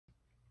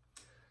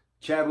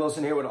Chad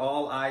Wilson here with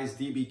All Eyes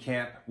DB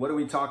Camp. What are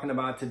we talking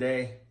about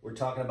today? We're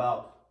talking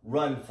about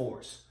run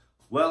force.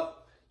 Well,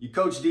 you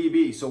coach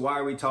DB, so why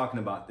are we talking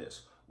about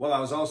this? Well,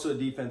 I was also a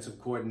defensive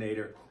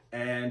coordinator,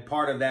 and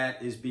part of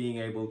that is being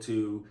able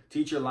to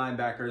teach your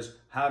linebackers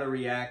how to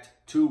react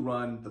to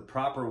run the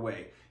proper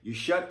way. You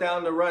shut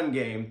down the run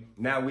game,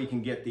 now we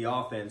can get the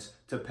offense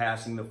to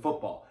passing the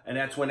football. And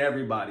that's when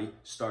everybody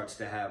starts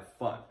to have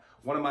fun.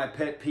 One of my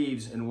pet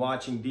peeves in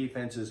watching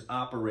defenses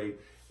operate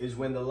is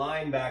when the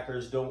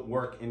linebackers don't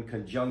work in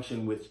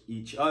conjunction with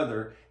each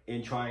other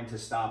in trying to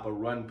stop a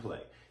run play.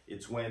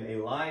 It's when a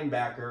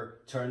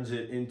linebacker turns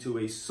it into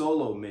a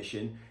solo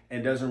mission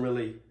and doesn't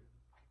really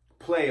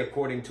play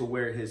according to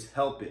where his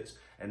help is.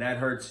 And that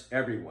hurts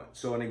everyone.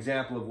 So an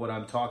example of what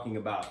I'm talking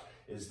about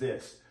is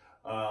this.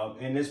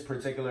 In this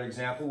particular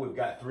example, we've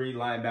got three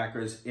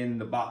linebackers in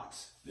the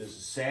box. There's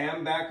a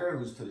Sam backer,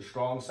 who's to the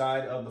strong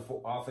side of the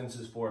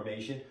offense's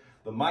formation.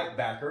 The Mike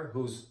backer,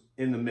 who's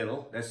in the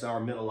middle, that's our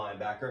middle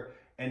linebacker,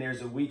 and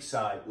there's a weak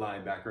side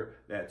linebacker,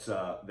 that's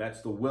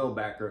the will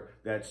backer,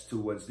 that's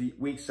towards the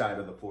weak side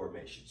of the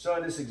formation. So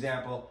in this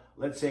example,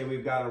 let's say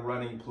we've got a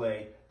running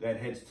play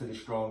that heads to the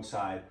strong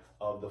side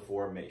of the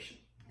formation,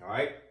 all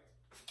right?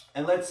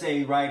 And let's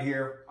say right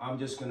here, I'm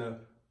just gonna,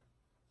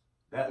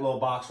 that little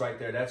box right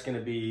there, that's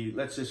gonna be,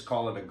 let's just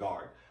call it a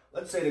guard.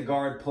 Let's say the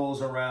guard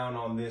pulls around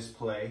on this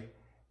play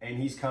and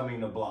he's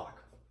coming to block.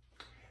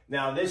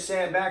 Now, this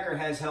Sam backer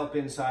has help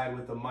inside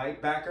with the Mike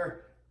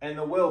backer and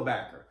the Will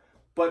backer.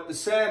 But the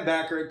Sam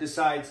backer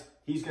decides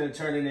he's going to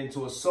turn it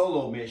into a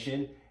solo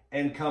mission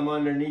and come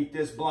underneath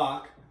this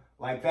block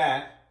like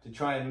that to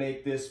try and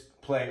make this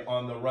play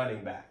on the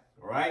running back.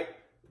 All right?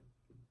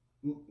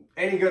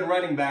 Any good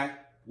running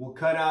back will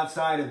cut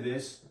outside of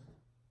this,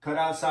 cut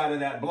outside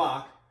of that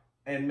block,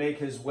 and make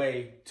his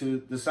way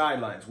to the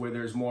sidelines where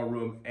there's more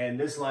room. And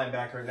this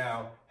linebacker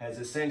now has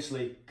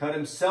essentially cut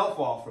himself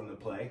off from the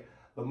play.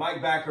 The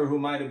Mike backer, who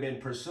might have been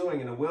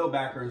pursuing, and the Will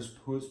backer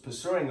who's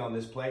pursuing on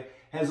this play,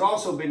 has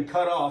also been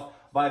cut off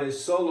by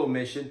this solo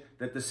mission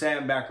that the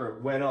Sam backer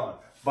went on.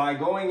 By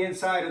going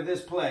inside of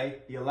this play,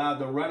 he allowed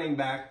the running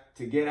back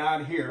to get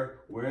out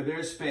here where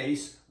there's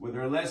space, where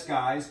there are less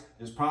guys.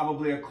 There's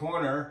probably a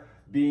corner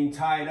being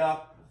tied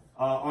up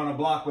on a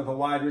block with a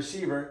wide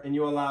receiver, and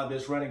you allow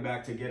this running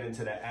back to get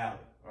into the alley.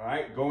 All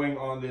right, going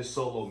on this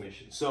solo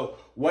mission. So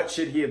what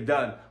should he have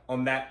done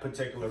on that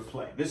particular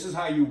play? This is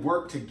how you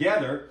work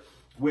together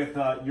with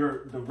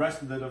the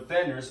rest of the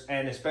defenders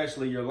and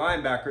especially your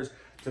linebackers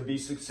to be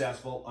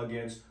successful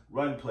against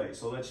run plays.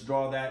 So let's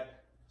draw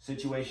that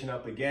situation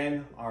up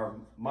again. Our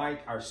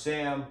Mike, our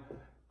Sam,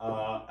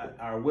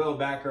 our Will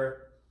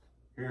backer,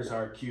 here's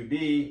our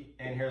QB,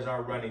 and here's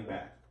our running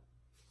back.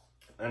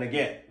 And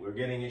again, we're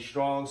getting a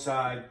strong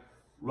side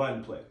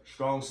run play,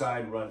 strong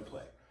side run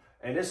play.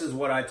 And this is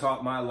what I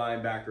taught my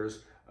linebackers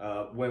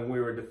when we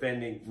were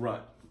defending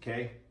run,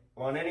 okay?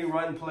 On any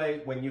run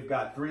play, when you've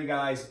got three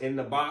guys in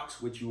the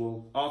box, which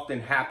will often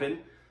happen,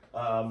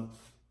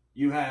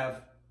 you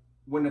have,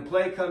 when the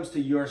play comes to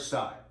your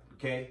side,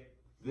 okay,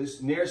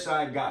 this near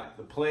side guy,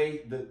 the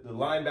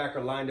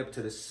linebacker lined up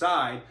to the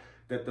side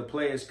that the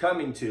play is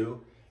coming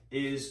to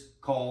is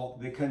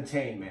called the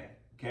contain man,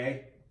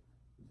 okay?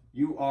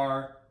 You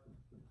are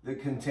the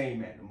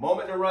contain man. The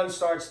moment the run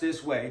starts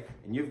this way,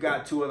 and you've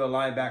got two other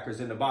linebackers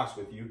in the box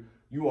with you,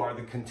 you are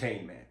the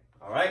contain man,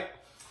 all right?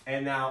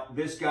 And now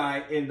this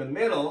guy in the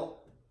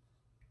middle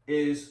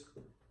is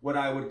what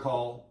I would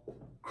call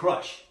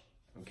crush.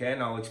 Okay,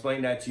 and I'll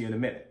explain that to you in a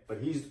minute. But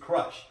he's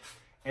crush.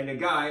 And the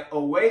guy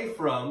away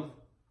from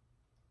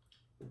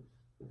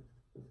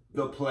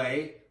the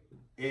play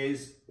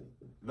is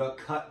the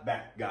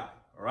cutback guy.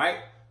 All right?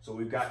 So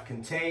we've got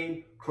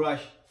contain,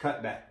 crush,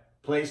 cutback.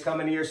 Plays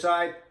coming to your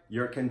side,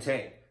 you're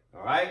contained.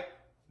 All right?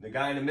 The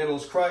guy in the middle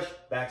is crush,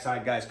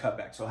 backside guy's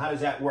cutback. So how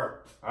does that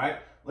work? All right?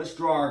 Let's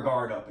draw our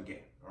guard up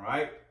again. All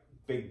right?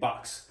 Big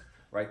box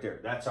right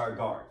there. That's our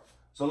guard.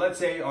 So let's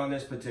say on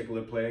this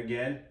particular play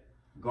again,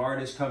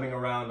 guard is coming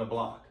around the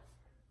block.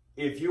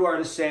 If you are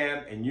the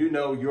Sam and you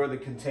know you're the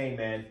contain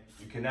man,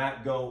 you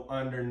cannot go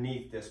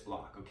underneath this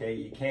block, okay?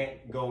 You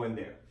can't go in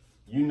there.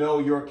 You know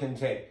you're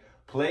contained.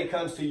 Play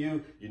comes to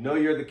you, you know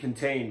you're the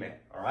contain man,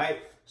 all right?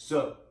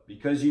 So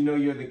because you know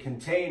you're the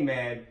contain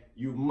man,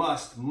 you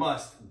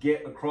must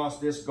get across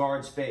this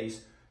guard's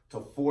face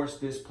to force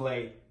this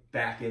play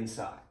back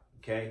inside,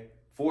 okay?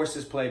 Force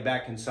this play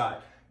back inside.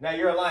 Now,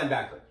 you're a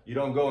linebacker. You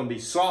don't go and be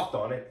soft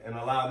on it and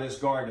allow this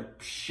guard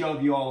to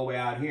shove you all the way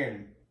out here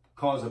and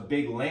cause a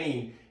big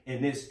lane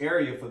in this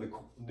area for the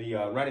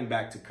running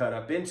back to cut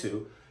up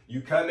into.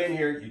 You come in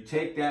here, you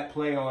take that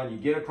play on, you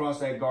get across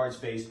that guard's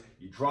face,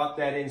 you drop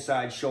that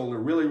inside shoulder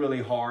really,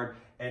 really hard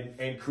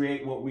and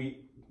create what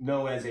we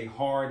know as a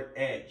hard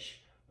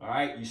edge. All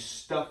right, you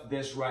stuff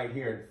this right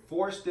here and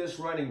force this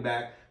running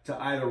back to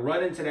either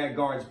run into that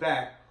guard's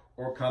back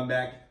or come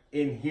back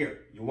in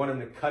here. You want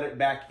him to cut it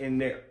back in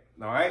there,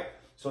 all right?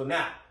 So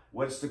now,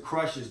 what's the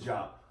crush's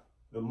job?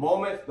 The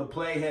moment the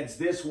play heads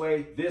this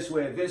way, this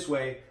way, this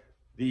way,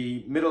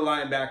 the middle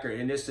linebacker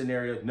in this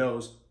scenario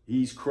knows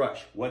he's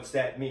crushed. What's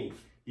that mean?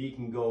 he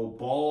can go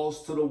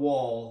balls to the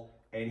wall,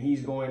 and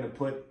he's going to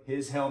put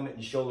his helmet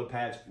and shoulder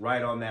pads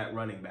right on that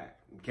running back,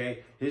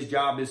 okay? His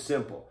job is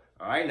simple,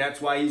 all right? And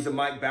that's why he's the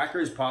Mike backer.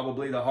 He's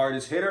probably the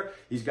hardest hitter.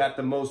 He's got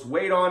the most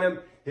weight on him.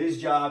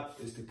 His job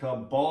is to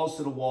come balls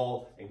to the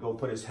wall and go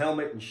put his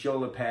helmet and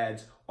shoulder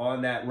pads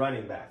on that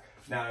running back.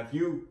 Now, if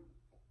you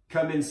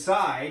come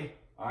inside,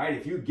 all right,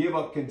 if you give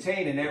up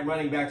contain and that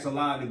running back's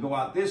allowed to go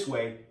out this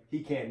way, he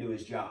can't do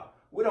his job.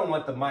 We don't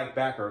want the Mike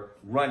backer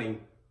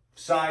running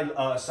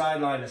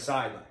sideline to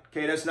sideline.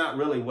 Okay, that's not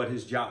really what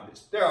his job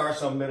is. There are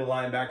some middle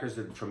linebackers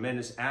that are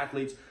tremendous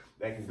athletes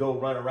that can go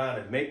run around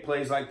and make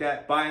plays like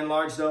that. By and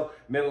large, though,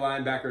 middle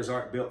linebackers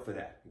aren't built for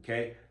that.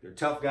 Okay, they're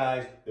tough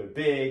guys, they're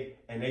big,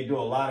 and they do a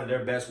lot of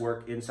their best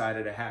work inside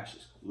of the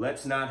hashes.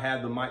 Let's not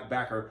have the Mike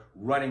backer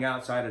running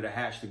outside of the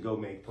hash to go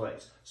make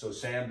plays. So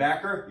Sam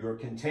backer, you're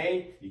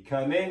contained. You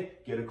come in,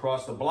 get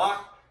across the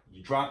block,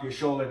 you drop your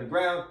shoulder to the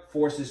ground,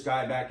 force this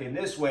guy back in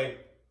this way,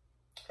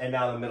 and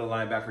now the middle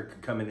linebacker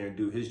can come in there and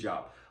do his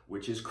job,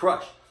 which is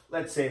crush.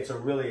 Let's say it's a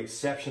really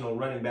exceptional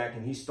running back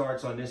and he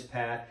starts on this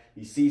path.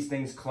 He sees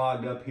things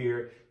clogged up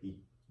here. He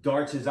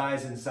darts his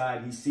eyes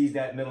inside. He sees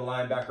that middle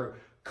linebacker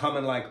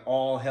coming like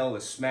all hell to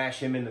smash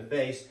him in the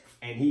face,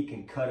 and he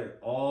can cut it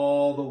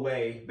all the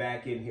way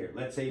back in here.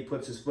 Let's say he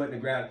puts his foot in the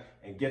ground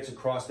and gets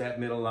across that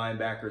middle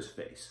linebacker's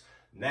face.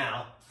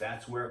 Now,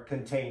 that's where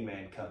contain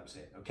man comes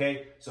in,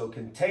 okay? So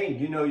contain,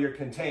 you know you're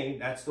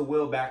contained. That's the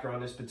will backer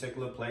on this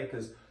particular play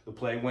because the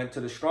play went to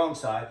the strong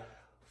side.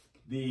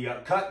 The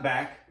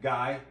cutback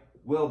guy,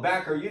 will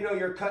backer, you know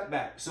you're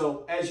cutback.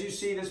 So as you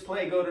see this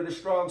play go to the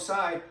strong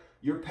side,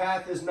 your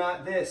path is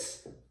not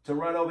this, to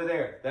run over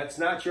there. That's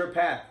not your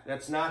path.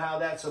 That's not how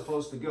that's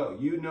supposed to go.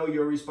 You know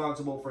you're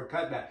responsible for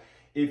cutback.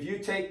 If you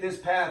take this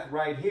path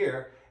right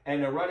here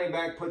and the running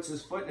back puts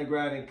his foot in the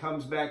ground and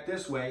comes back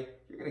this way,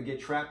 you're going to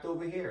get trapped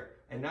over here.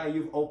 And now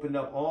you've opened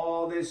up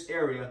all this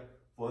area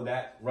for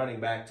that running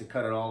back to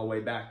cut it all the way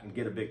back and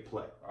get a big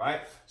play, all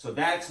right? So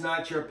that's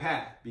not your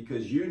path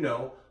because you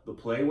know the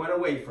play went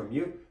away from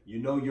you. You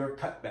know your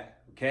cutback,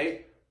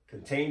 okay?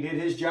 Contain did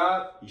his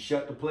job. He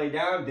shut the play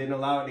down, didn't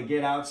allow it to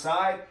get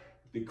outside.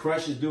 The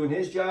crush is doing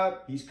his job.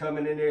 He's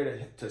coming in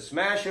there to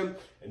smash him.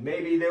 And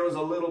maybe there was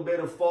a little bit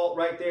of fault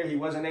right there. He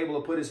wasn't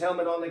able to put his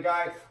helmet on the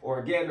guy. Or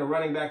again, the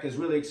running back is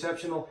really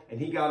exceptional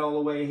and he got all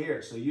the way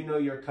here. So you know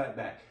your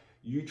cutback.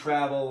 You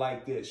travel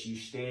like this. You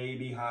stay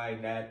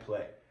behind that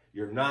play.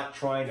 You're not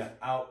trying to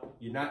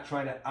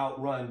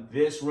outrun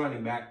this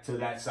running back to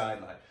that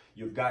sideline.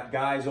 You've got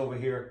guys over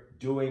here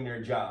doing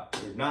their job.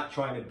 You're not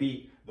trying to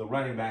beat the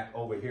running back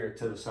over here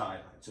to the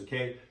sidelines,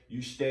 okay?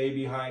 You stay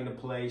behind the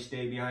play,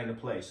 stay behind the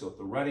play. So if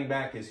the running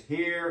back is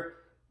here,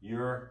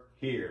 you're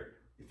here.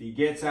 If he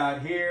gets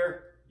out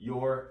here,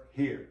 you're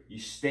here. You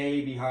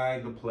stay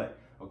behind the play,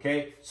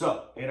 okay?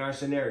 So in our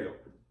scenario,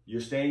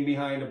 you're staying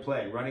behind the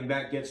play. Running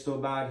back gets to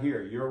about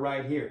here. You're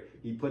right here.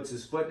 He puts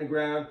his foot in the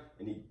ground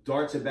and he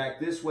darts it back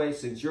this way.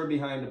 Since you're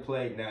behind the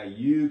play, now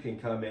you can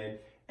come in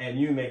and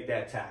you make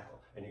that tackle.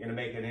 And you're going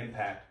to make an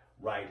impact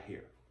right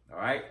here, all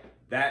right?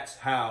 That's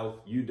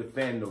how you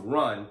defend the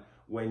run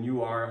when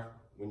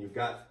you've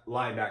got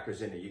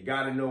linebackers in it. You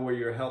got to know where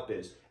your help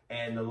is,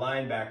 and the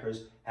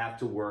linebackers have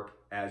to work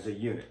as a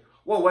unit.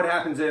 Well, what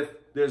happens if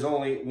there's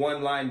only one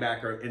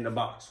linebacker in the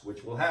box,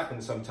 which will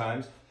happen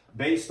sometimes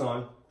based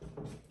on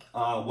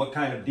what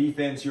kind of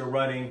defense you're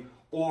running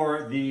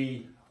or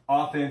the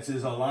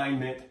offense's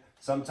alignment.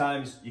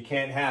 Sometimes you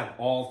can't have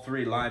all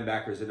three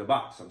linebackers in the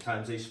box.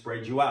 Sometimes they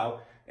spread you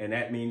out, and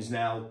that means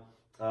now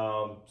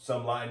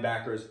some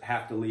linebackers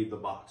have to leave the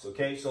box,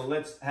 okay? So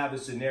let's have a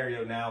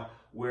scenario now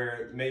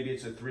where maybe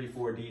it's a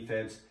 3-4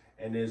 defense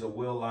and there's a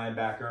will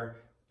linebacker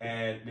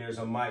and there's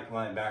a Mike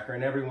linebacker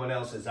and everyone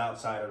else is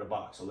outside of the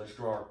box. So let's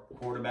draw our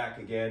quarterback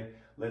again.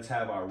 Let's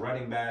have our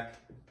running back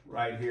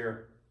right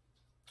here.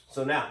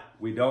 So now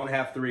we don't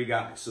have three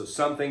guys, so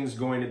something's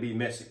going to be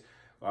missing,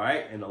 all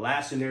right? In the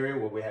last scenario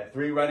where we had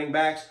three running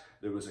backs,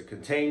 there was a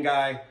contain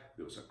guy,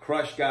 there was a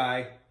crush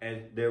guy,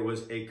 and there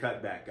was a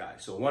cutback guy.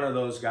 So one of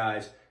those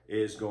guys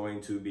is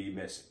going to be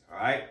missing, all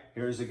right?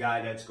 Here's the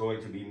guy that's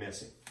going to be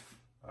missing,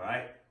 all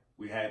right?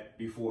 We had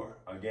before,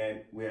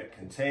 again, we had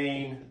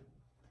contain,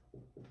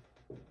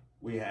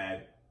 we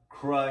had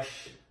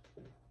crush,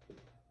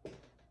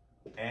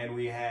 and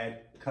we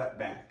had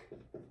cutback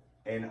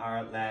in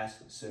our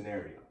last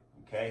scenario,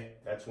 okay?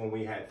 That's when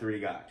we had three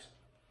guys.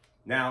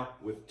 Now,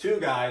 with two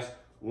guys,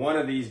 one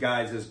of these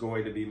guys is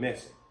going to be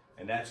missing,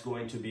 and that's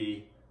going to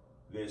be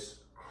this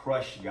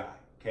crush guy,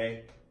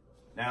 okay?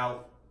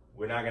 Now,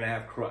 we're not going to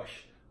have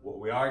crush. What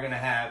we are going to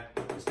have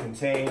is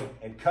contain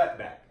and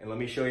cutback, and let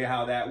me show you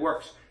how that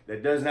works.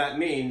 That does not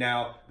mean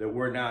now that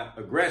we're not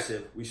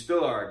aggressive. We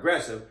still are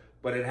aggressive,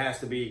 but it has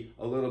to be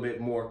a little bit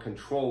more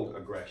controlled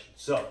aggression.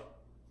 So,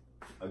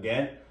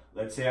 again,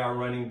 let's say our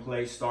running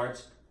play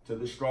starts to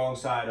the strong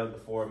side of the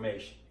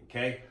formation,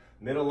 okay?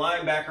 Middle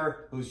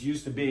linebacker, who's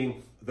used to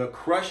being the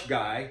crush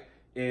guy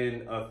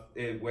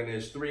when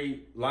there's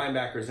three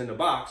linebackers in the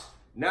box,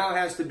 now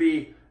has to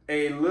be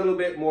a little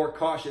bit more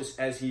cautious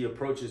as he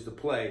approaches the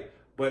play,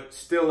 but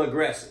still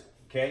aggressive,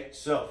 Okay,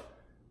 so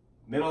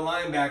middle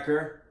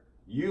linebacker,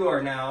 you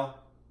are now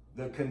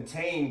the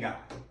contain guy.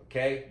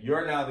 Okay,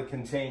 you're now the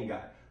contain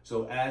guy.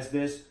 So as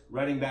this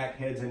running back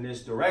heads in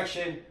this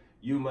direction,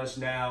 you must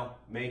now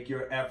make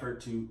your effort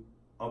to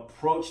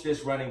approach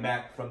this running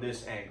back from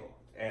this angle.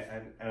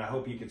 And I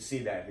hope you can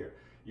see that here.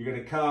 You're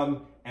going to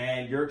come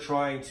and you're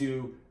trying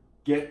to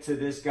get to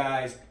this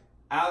guy's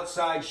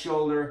outside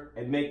shoulder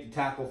and make the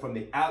tackle from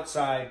the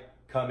outside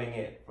coming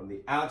in. From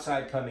the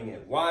outside coming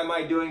in. Why am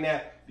I doing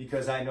that?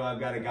 Because I know I've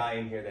got a guy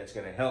in here that's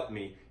going to help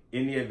me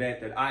in the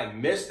event that I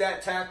miss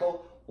that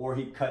tackle or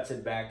he cuts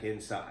it back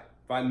inside.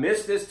 If I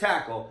miss this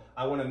tackle,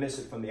 I want to miss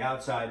it from the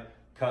outside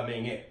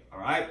coming in. All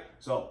right?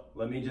 So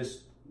let me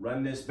just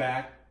run this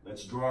back.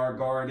 Let's draw our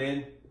guard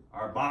in,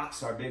 our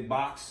box, our big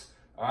box.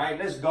 All right,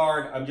 this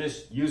guard, I'm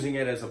just using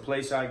it as a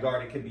play side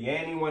guard. It could be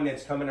anyone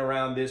that's coming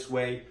around this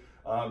way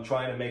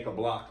trying to make a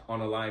block on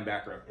a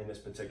linebacker in this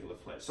particular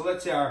play. So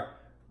let's say our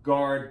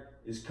guard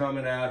is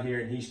coming out here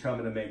and he's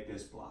coming to make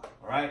this block.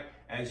 All right,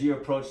 as you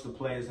approach the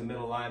play as a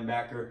middle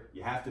linebacker,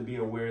 you have to be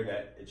aware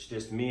that it's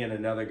just me and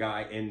another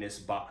guy in this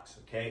box.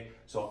 Okay,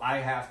 so I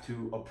have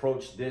to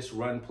approach this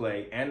run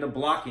play and the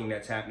blocking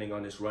that's happening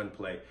on this run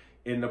play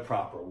in the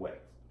proper way.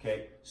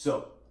 Okay,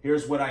 so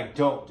here's what I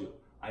don't do.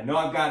 I know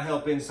I've got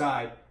help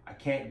inside. I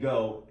can't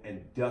go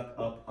and duck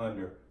up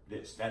under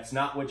this. That's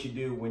not what you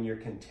do when you're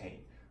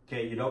contained.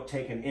 Okay, you don't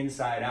take an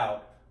inside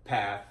out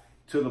path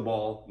to the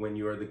ball when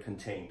you're the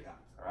contained guy.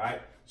 All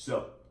right,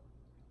 so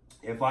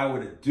if I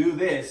were to do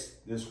this,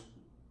 this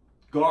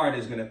guard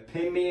is going to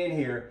pin me in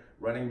here.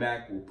 Running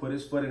back will put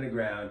his foot in the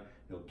ground.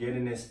 He'll get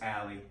in this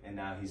alley, and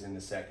now he's in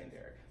the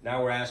secondary.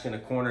 Now we're asking a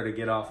corner to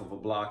get off of a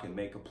block and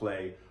make a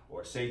play,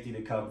 or a safety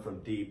to come from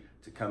deep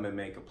to come and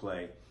make a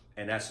play.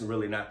 And that's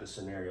really not the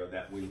scenario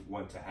that we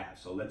want to have.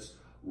 So let's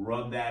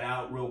rub that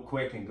out real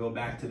quick and go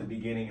back to the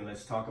beginning and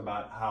let's talk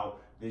about how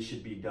this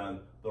should be done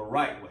the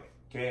right way.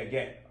 Okay,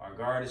 again, our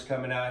guard is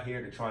coming out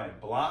here to try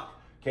and block.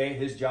 Okay,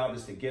 his job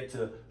is to get to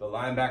the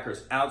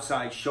linebacker's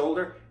outside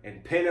shoulder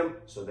and pin him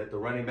so that the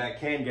running back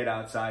can get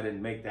outside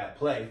and make that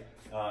play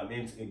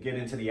and get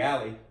into the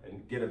alley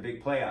and get a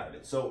big play out of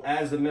it. So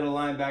as the middle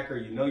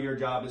linebacker, you know your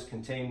job is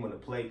contained when the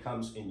play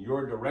comes in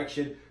your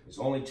direction. There's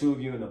only two of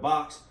you in the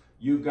box.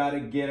 You've got to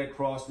get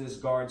across this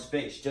guard's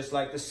face, just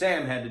like the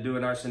Sam had to do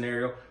in our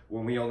scenario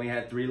when we only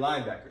had three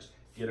linebackers.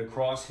 Get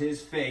across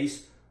his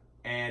face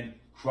and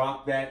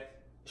drop that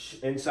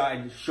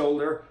inside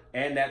shoulder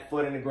and that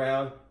foot in the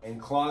ground and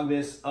clog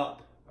this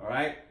up, all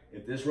right?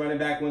 If this running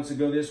back wants to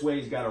go this way,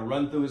 he's got to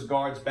run through his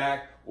guard's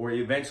back or he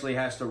eventually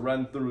has to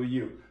run through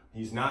you.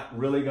 He's not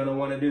really going to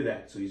want to do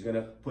that, so he's going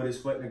to put his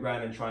foot in the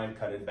ground and try and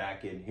cut it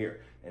back in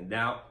here. And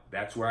now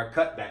that's where our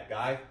cutback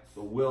guy,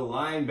 the will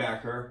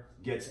linebacker,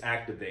 gets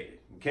activated.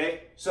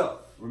 Okay, so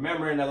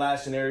remember in the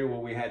last scenario where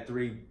we had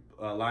three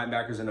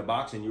linebackers in the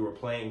box and you were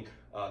playing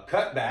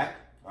cutback,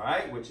 all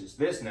right, which is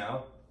this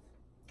now.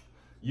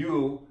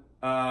 You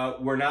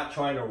were not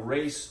trying to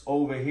race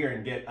over here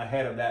and get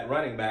ahead of that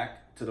running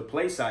back to the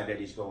play side that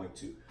he's going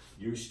to.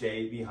 You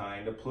stay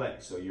behind the play.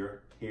 So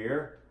you're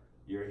here,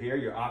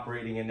 you're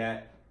operating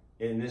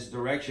in this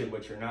direction,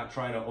 but you're not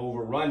trying to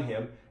overrun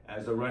him.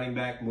 As the running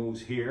back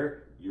moves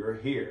here, you're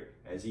here.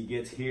 As he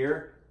gets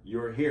here,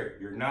 you're here.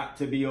 You're not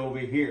to be over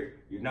here.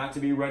 You're not to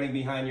be running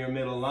behind your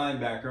middle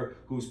linebacker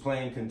who's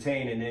playing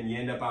contain and then you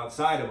end up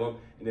outside of him.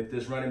 And if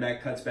this running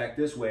back cuts back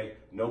this way,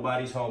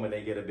 nobody's home and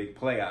they get a big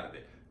play out of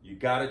it. You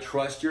got to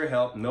trust your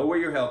help. Know where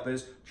your help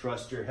is.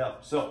 Trust your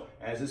help. So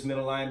as this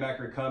middle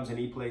linebacker comes and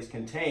he plays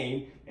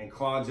contain and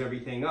clogs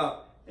everything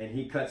up and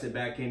he cuts it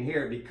back in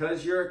here,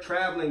 because you're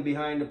traveling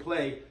behind the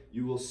play,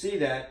 you will see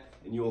that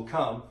and you will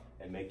come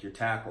and make your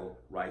tackle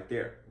right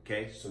there.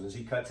 Okay, as soon as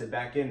he cuts it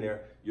back in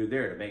there, you're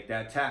there to make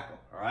that tackle,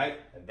 all right?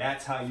 And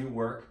that's how you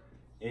work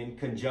in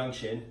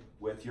conjunction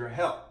with your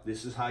help.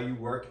 This is how you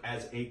work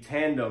as a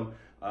tandem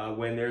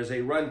when there's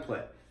a run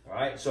play, all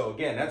right? So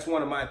again, that's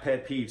one of my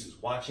pet peeves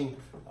is watching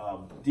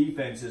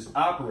defenses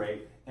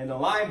operate and the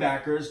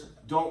linebackers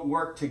don't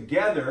work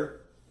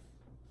together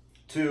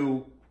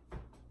to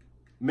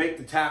make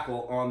the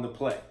tackle on the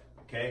play,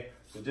 okay?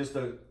 So just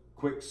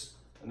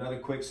another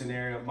quick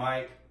scenario.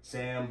 Mike,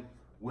 Sam,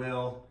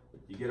 Will,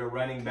 you get a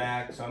running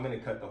back. So I'm going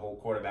to cut the whole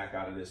quarterback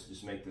out of this,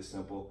 just make this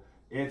simple.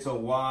 It's a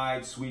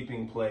wide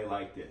sweeping play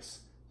like this.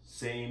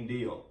 Same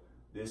deal.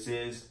 This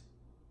is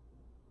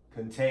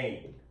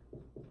contain.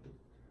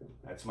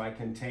 That's my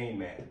contain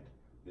man.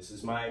 This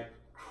is my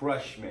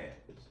crush man.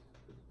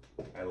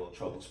 Had a little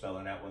trouble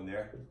spelling that one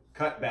there.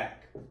 Cut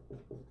back.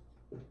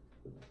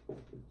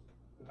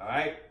 All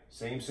right,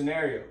 same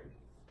scenario.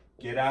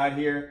 Get out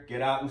here,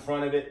 get out in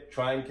front of it,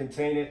 try and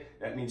contain it.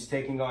 That means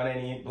taking on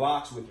any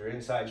blocks with your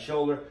inside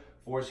shoulder,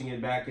 forcing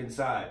it back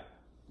inside.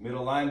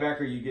 Middle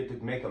linebacker, you get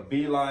to make a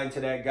beeline to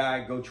that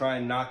guy, go try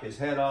and knock his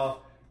head off.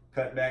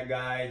 Cutback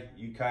guy,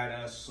 you kind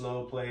of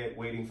slow play it,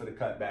 waiting for the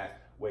cutback,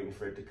 waiting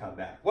for it to come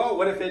back. Well,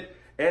 what if it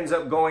ends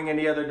up going in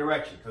the other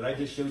direction? Because I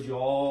just showed you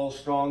all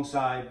strong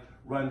side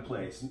run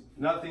plays.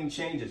 Nothing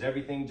changes.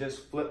 Everything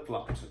just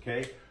flip-flops,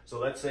 okay? So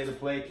let's say the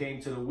play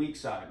came to the weak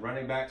side.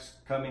 Running back's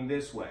coming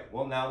this way.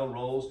 Well, now the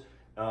roles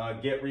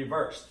get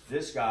reversed.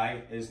 This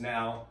guy is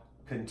now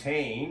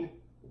contained.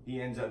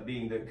 He ends up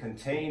being the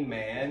contained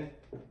man.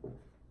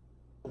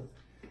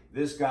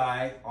 This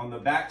guy on the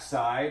back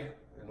side,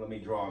 and let me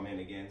draw him in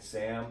again,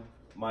 Sam,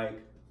 Mike,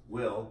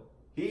 Will,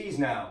 he's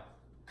now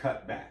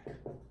cut back.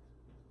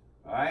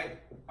 All right,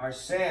 our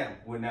Sam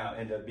would now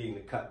end up being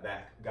the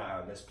cutback guy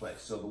on this play.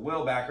 So the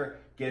Will backer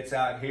gets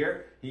out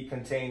here. He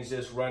contains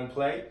this run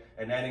play,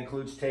 and that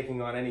includes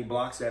taking on any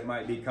blocks that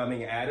might be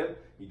coming at him.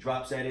 He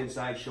drops that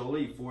inside shoulder.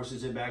 He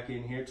forces it back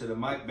in here to the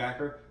Mike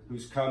backer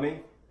who's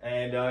coming,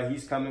 and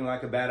he's coming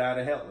like a bat out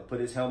of hell to put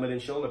his helmet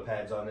and shoulder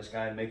pads on this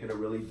guy and make it a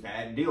really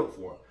bad deal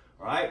for him.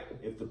 All right,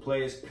 if the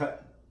play is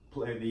cut,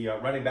 the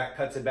running back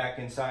cuts it back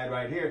inside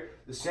right here,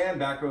 the Sam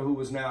backer, who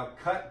was now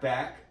cut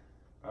back,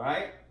 all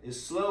right,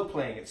 is slow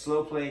playing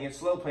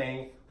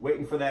it,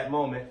 waiting for that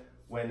moment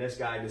when this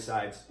guy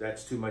decides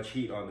that's too much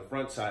heat on the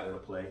front side of the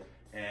play,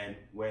 and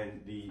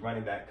when the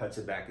running back cuts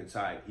it back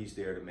inside, he's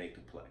there to make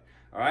the play.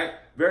 All right,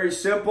 very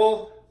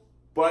simple,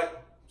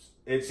 but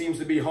it seems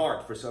to be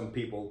hard for some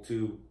people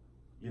to,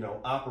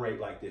 operate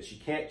like this. You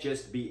can't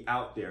just be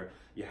out there.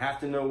 You have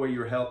to know where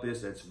your help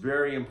is. That's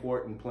very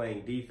important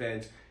playing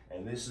defense,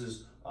 and this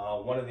is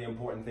one of the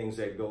important things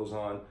that goes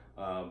on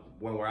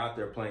when we're out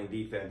there playing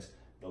defense.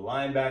 The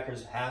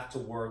linebackers have to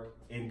work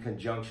in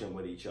conjunction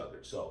with each other.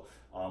 So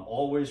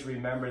always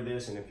remember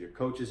this, and if your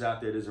coach is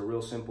out there, there's a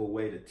real simple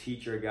way to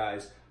teach your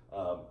guys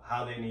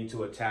how they need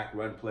to attack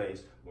run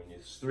plays. When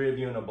there's three of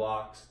you in the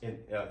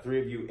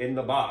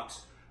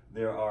box,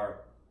 there are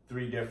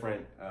three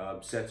different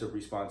sets of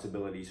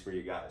responsibilities for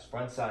you guys.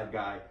 Front side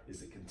guy is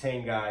the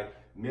contain guy,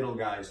 middle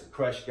guy is the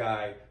crush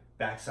guy,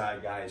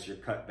 backside guy is your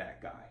cutback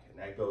guy. And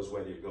that goes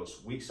whether it goes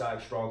weak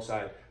side, strong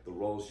side, the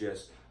roles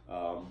just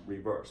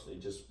reverse. They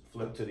just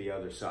flip to the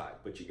other side.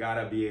 But you got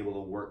to be able to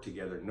work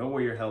together, know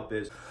where your help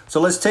is. So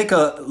let's take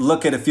a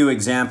look at a few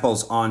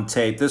examples on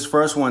tape. This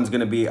first one's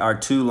going to be our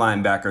two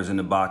linebackers in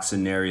the box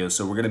scenario.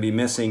 So we're going to be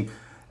missing,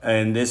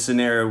 in this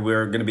scenario,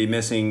 we're going to be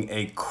missing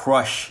a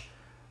crush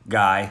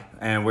guy,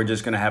 and we're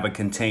just going to have a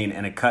contain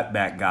and a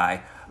cutback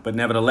guy. But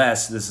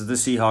nevertheless, this is the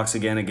Seahawks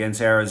again against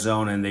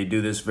Arizona, and they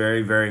do this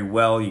very, very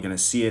well. You're going to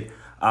see it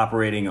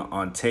operating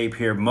on tape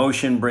here.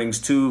 Motion brings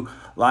two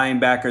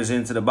linebackers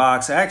into the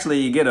box. Actually,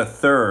 you get a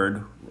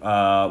third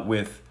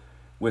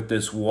with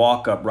this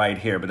walk up right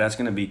here, but that's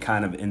going to be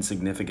kind of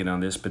insignificant on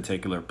this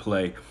particular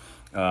play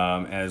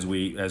as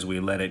we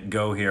let it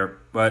go here.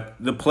 But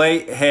the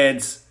play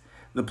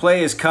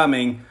is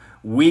coming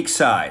weak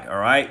side, all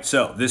right?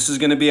 So this is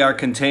going to be our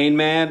contained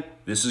man.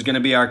 This is going to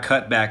be our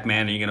cutback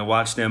man, and you're going to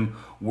watch them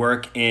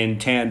work in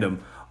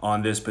tandem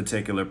on this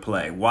particular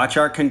play. Watch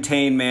our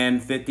contained man,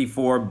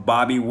 54,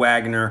 Bobby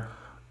Wagner,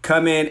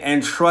 come in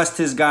and trust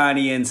his guy on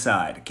the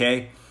inside,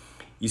 okay?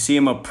 You see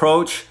him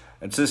approach.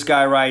 That's this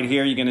guy right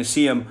here. You're going to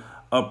see him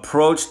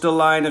approach the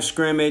line of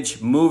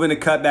scrimmage, move into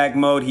cutback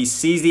mode. He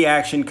sees the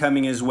action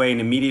coming his way, and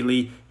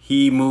immediately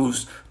he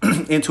moves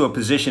into a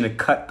position to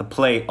cut the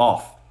play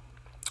off.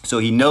 So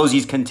he knows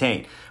he's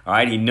contained, all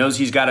right? He knows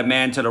he's got a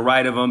man to the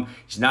right of him.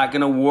 He's not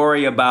going to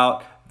worry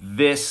about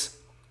this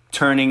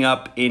turning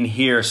up in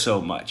here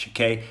so much,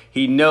 okay?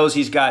 He knows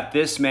he's got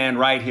this man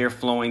right here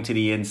flowing to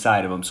the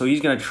inside of him. So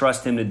he's going to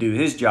trust him to do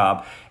his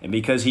job. And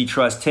because he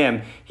trusts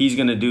him, he's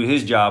going to do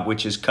his job,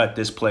 which is cut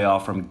this play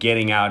off from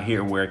getting out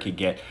here where it could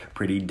get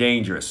pretty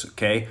dangerous,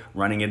 okay?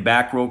 Running it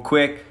back real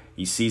quick.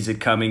 He sees it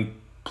coming,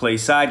 play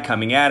side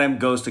coming at him,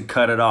 goes to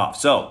cut it off.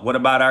 So what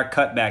about our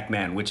cutback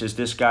man, which is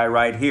this guy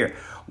right here?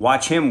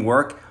 Watch him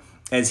work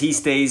as he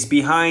stays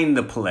behind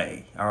the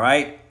play, all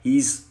right?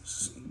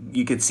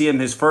 You could see him,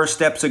 his first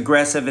step's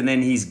aggressive, and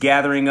then he's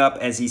gathering up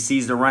as he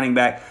sees the running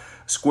back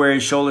square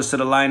his shoulders to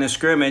the line of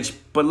scrimmage.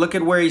 But look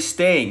at where he's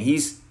staying.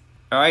 He's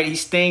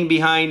staying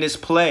behind this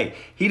play.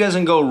 He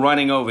doesn't go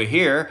running over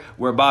here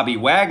where Bobby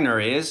Wagner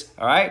is,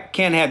 all right?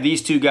 Can't have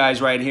these two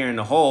guys right here in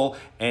the hole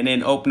and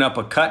then open up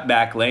a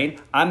cutback lane.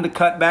 I'm the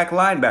cutback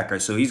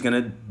linebacker, so he's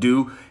going to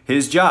do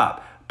his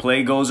job.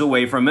 Play goes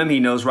away from him. He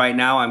knows right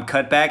now I'm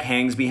cutback,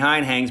 hangs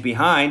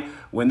behind.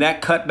 When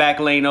that cutback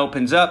lane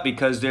opens up,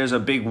 because there's a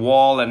big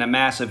wall and a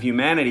mass of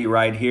humanity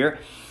right here,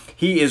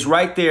 he is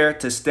right there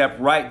to step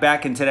right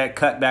back into that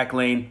cutback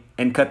lane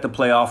and cut the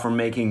play off from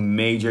making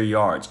major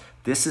yards.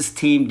 This is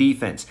team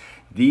defense.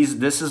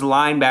 This is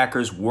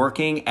linebackers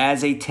working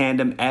as a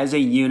tandem, as a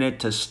unit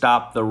to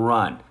stop the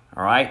run.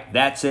 All right,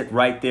 that's it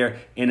right there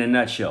in a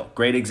nutshell.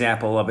 Great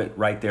example of it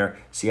right there.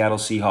 Seattle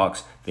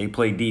Seahawks, they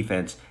play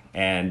defense,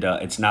 and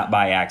it's not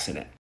by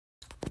accident.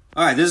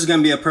 All right, this is going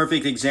to be a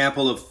perfect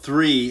example of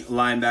three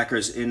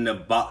linebackers in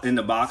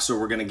the box. So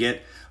we're going to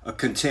get a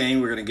contain,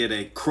 we're going to get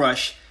a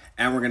crush,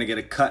 and we're going to get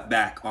a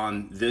cutback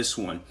on this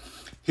one.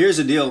 Here's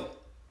the deal.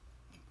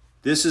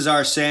 This is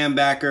our Sam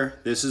backer.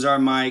 This is our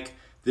Mike.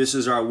 This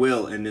is our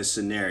Will in this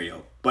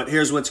scenario. But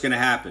here's what's going to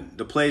happen.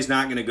 The play's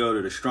not going to go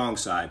to the strong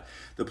side.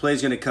 The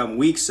play's going to come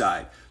weak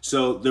side.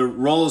 So the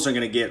roles are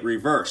going to get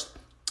reversed.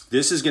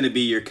 This is going to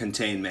be your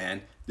contain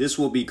man. This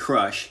will be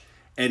crush,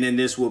 and then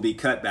this will be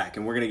cutback.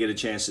 And we're going to get a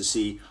chance to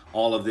see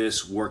all of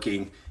this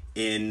working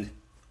in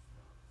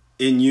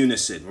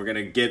unison. We're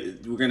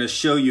going to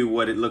show you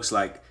what it looks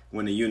like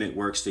when the unit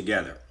works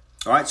together.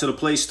 All right, so the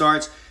play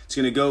starts. It's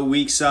going to go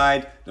weak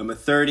side. Number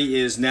 30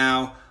 is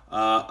now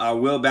our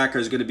will backer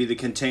is going to be the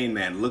contain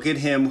man. Look at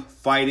him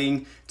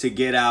fighting to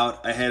get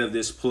out ahead of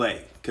this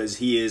play because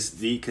he is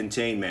the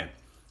contain man.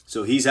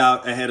 So he's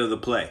out ahead of the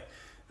play,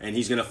 and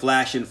he's going to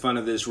flash in front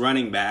of this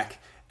running back,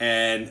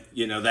 and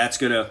you know that's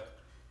going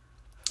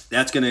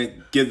to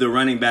give the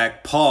running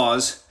back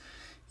pause.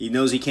 He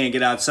knows he can't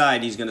get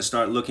outside. He's going to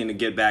start looking to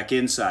get back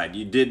inside.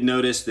 You did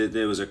notice that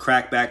there was a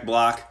crackback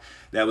block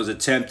that was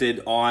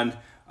attempted on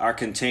our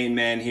contain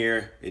man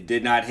here. It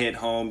did not hit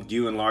home,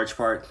 due in large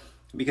part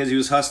because he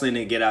was hustling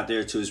to get out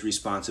there to his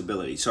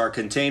responsibility. So our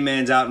contain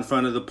man's out in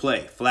front of the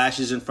play,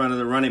 flashes in front of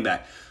the running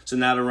back. So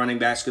now the running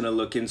back's going to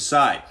look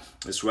inside.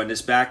 Let's run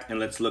this back and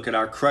let's look at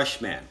our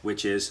crush man,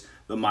 which is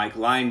the Mike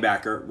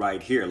linebacker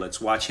right here.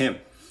 Let's watch him.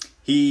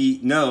 He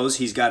knows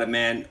he's got a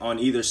man on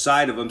either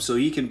side of him, so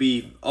he can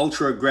be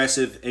ultra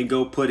aggressive and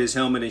go put his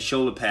helmet and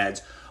shoulder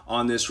pads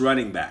on this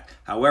running back.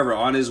 However,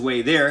 on his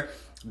way there,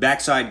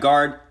 backside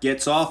guard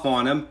gets off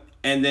on him,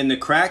 and then the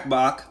crack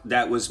block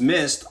that was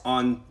missed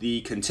on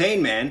the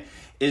contain man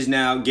is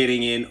now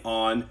getting in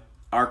on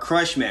our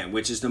crush man,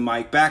 which is the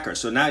Mike backer.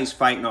 So now he's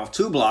fighting off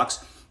 2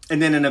 blocks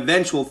and then an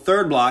eventual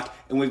 3rd block,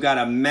 and we've got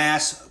a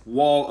mass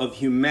wall of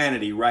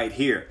humanity right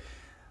here.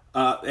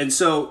 And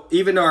so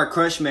even though our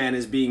crush man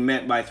is being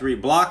met by 3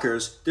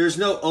 blockers, there's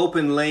no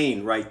open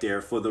lane right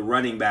there for the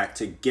running back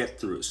to get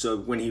through. So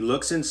when he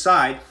looks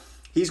inside,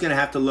 he's going to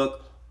have to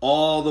look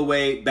all the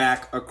way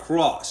back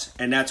across,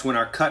 and that's when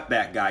our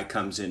cutback guy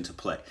comes into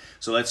play.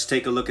 So let's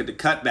take a look at the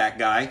cutback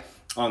guy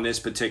on this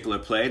particular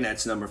play, and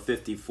that's number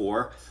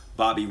 54,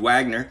 Bobby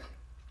Wagner.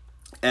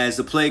 As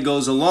the play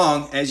goes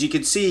along, as you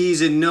can see,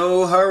 he's in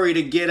no hurry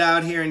to get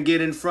out here and get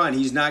in front.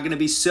 He's not going to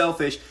be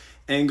selfish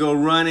and go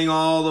running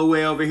all the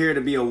way over here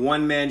to be a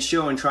one-man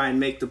show and try and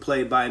make the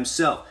play by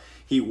himself.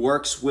 He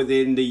works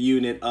within the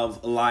unit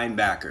of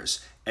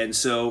linebackers. And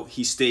so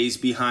he stays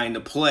behind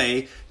the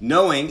play,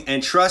 knowing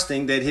and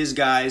trusting that his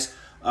guys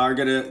are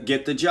going to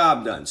get the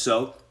job done.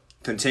 So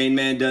contain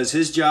man does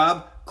his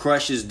job.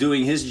 Crush is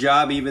doing his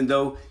job, even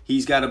though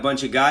he's got a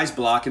bunch of guys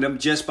blocking him.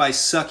 Just by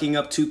sucking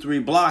up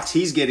 2-3 blocks,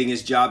 he's getting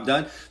his job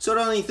done. So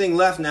the only thing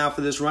left now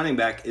for this running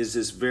back is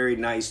this very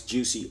nice,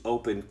 juicy,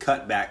 open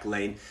cutback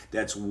lane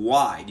that's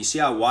wide. You see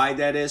how wide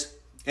that is?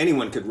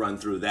 Anyone could run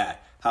through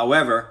that.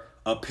 However,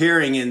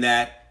 appearing in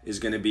that is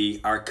going to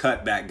be our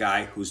cutback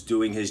guy who's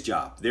doing his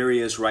job. There he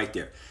is right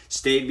there.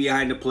 Stayed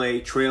behind the play,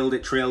 trailed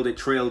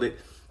it.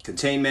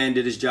 Contain man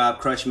did his job,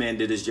 crush man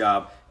did his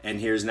job, and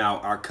here's now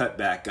our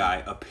cutback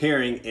guy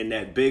appearing in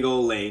that big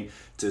old lane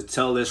to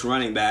tell this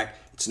running back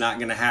it's not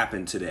going to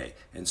happen today.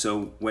 And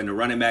so when the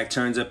running back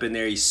turns up in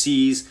there, he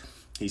sees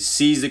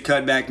the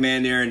cutback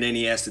man there, and then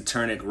he has to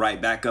turn it right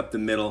back up the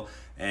middle,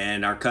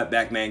 and our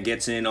cutback man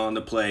gets in on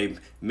the play,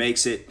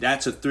 makes it.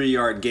 That's a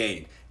 3-yard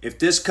gain. If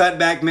this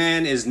cutback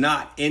man is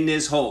not in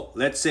this hole,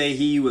 let's say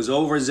he was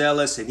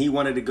overzealous and he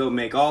wanted to go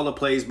make all the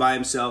plays by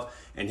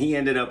himself and he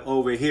ended up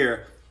over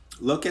here,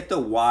 look at the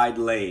wide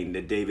lane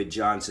that David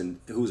Johnson,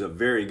 who's a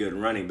very good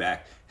running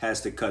back,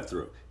 has to cut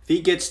through. If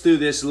he gets through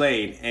this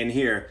lane, and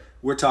here,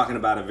 we're talking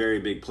about a very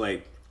big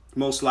play,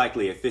 most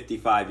likely a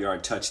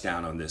 55-yard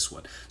touchdown on this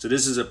one. So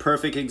this is a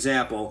perfect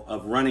example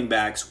of running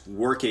backs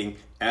working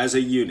as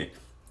a unit.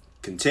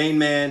 Contain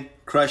man,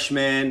 crush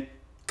man,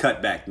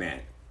 cutback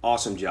man.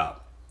 Awesome job.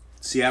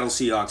 Seattle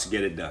Seahawks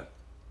get it done.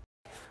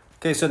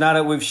 Okay, so now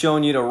that we've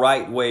shown you the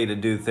right way to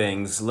do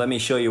things, let me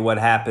show you what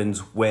happens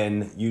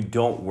when you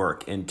don't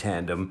work in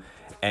tandem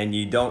and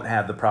you don't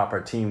have the proper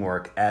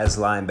teamwork as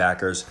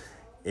linebackers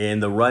in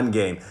the run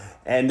game.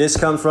 And this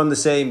comes from the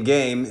same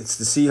game. It's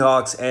the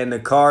Seahawks and the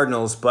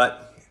Cardinals,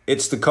 but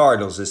it's the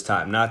Cardinals this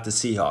time, not the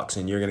Seahawks.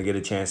 And you're going to get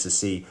a chance to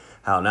see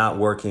how not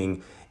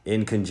working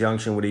in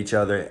conjunction with each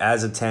other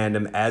as a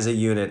tandem, as a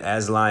unit,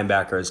 as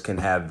linebackers can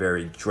have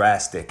very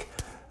drastic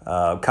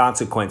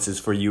consequences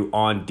for you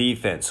on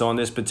defense. So on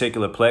this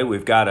particular play,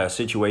 we've got a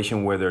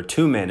situation where there are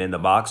 2 men in the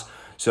box.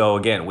 So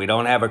again, we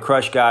don't have a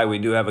crush guy, we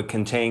do have a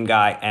contain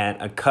guy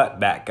and a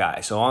cutback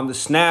guy. So on the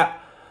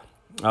snap,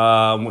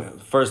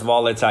 first of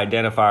all, let's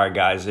identify our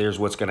guys. Here's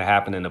what's going to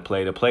happen in the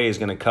play. The play is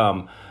going to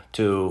come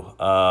to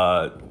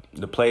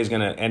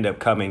end up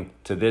coming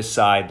to this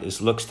side. This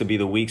looks to be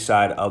the weak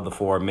side of the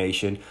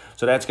formation.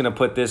 So that's going to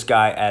put this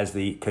guy as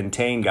the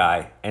contain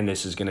guy, and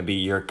this is going to be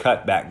your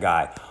cutback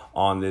guy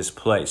on this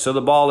play. So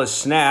the ball is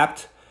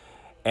snapped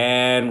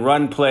and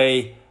run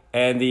play,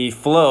 and the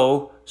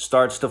flow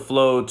starts to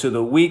flow to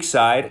the weak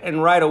side,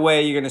 and right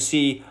away you're going to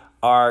see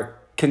our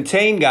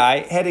contain guy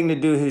heading to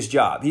do his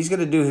job. He's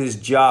going to do his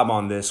job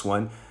on this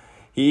one.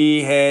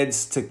 He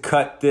heads to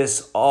cut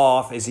this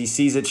off as he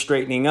sees it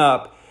straightening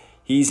up.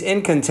 He's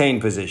in contain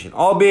position,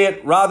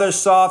 albeit rather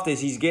soft as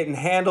he's getting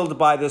handled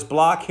by this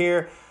block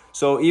here.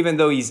 So even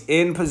though he's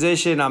in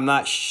position, I'm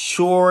not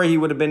sure he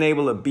would have been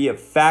able to be a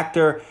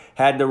factor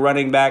had the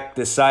running back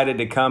decided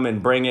to come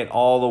and bring it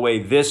all the way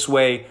this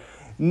way.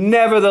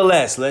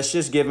 Nevertheless, let's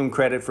just give him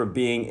credit for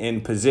being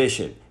in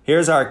position.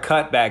 Here's our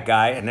cutback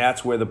guy, and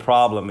that's where the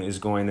problem is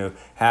going to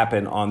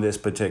happen on this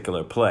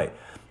particular play.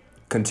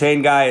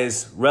 Contain guy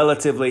is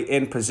relatively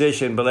in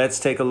position, but let's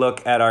take a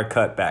look at our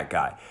cutback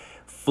guy.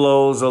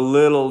 Flows a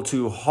little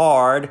too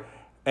hard,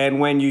 and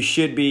when you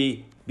should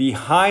be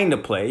behind the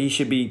play, he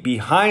should be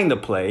behind the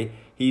play,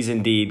 he's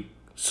indeed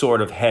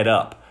sort of head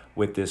up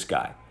with this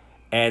guy.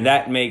 And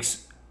that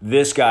makes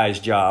this guy's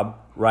job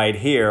right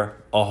here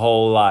a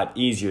whole lot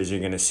easier, as you're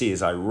going to see.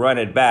 As I run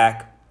it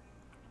back,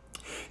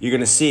 you're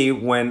going to see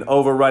when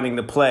overrunning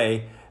the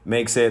play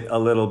makes it a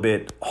little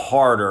bit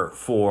harder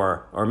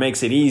or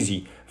makes it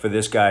easy for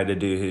this guy to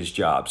do his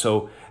job.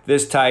 So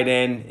this tight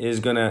end is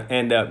going to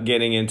end up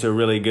getting into a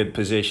really good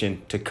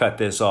position to cut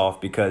this off,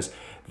 because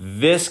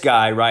this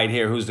guy right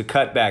here, who's the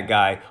cutback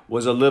guy,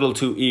 was a little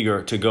too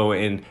eager to go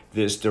in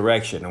this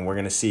direction. And we're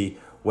going to see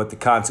what the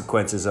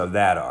consequences of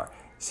that are.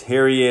 So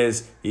here he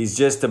is. He's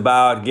just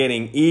about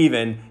getting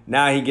even.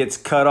 Now he gets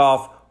cut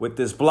off with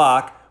this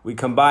block. We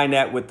combine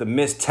that with the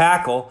missed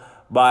tackle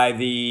by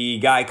the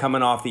guy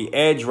coming off the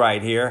edge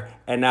right here.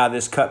 And now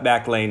this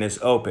cutback lane is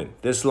open.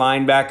 This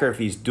linebacker, if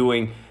he's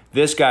doing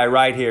this guy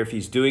right here, if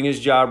he's doing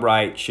his job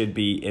right, should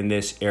be in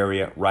this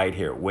area right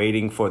here,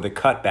 waiting for the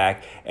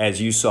cutback,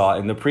 as you saw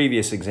in the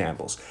previous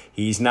examples.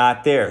 He's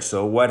not there.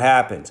 So what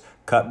happens?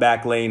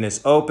 Cutback lane is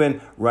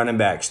open, running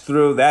back's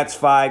through. That's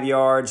 5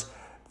 yards.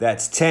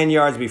 That's 10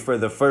 yards before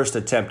the first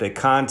attempt at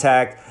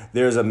contact.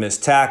 There's a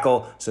missed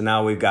tackle. So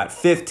now we've got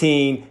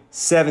 15,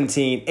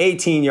 17,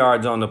 18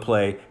 yards on the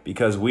play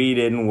because we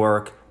didn't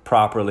work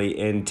properly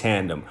in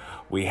tandem.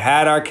 We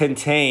had our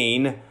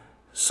contain,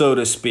 so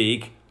to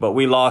speak, but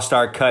we lost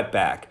our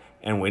cutback.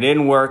 And we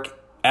didn't work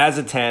as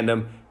a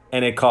tandem,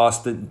 and it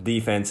cost the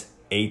defense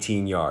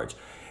 18 yards.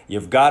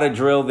 You've got to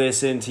drill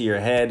this into your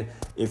head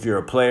if you're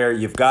a player.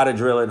 You've got to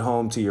drill it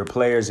home to your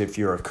players if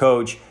you're a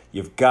coach.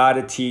 You've got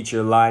to teach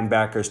your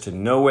linebackers to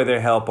know where their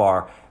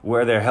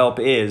help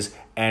is,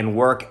 and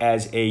work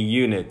as a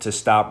unit to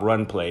stop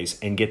run plays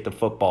and get the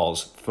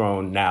footballs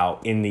thrown now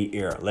in the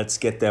air. Let's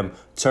get them,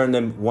 turn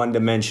them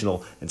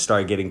one-dimensional and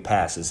start getting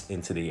passes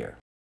into the air.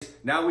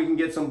 Now we can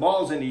get some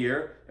balls in the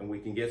air and we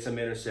can get some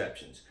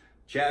interceptions.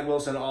 Chad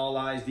Wilson, All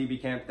Eyes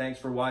DB Camp, thanks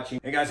for watching.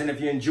 Hey guys, and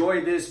if you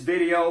enjoyed this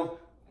video,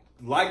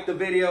 like the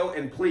video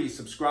and please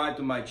subscribe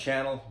to my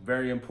channel.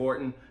 Very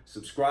important.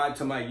 Subscribe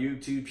to my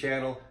YouTube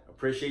channel.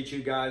 Appreciate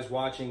you guys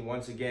watching.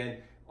 Once again,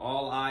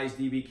 All Eyes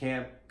DB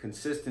Camp.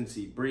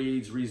 Consistency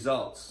breeds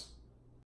results.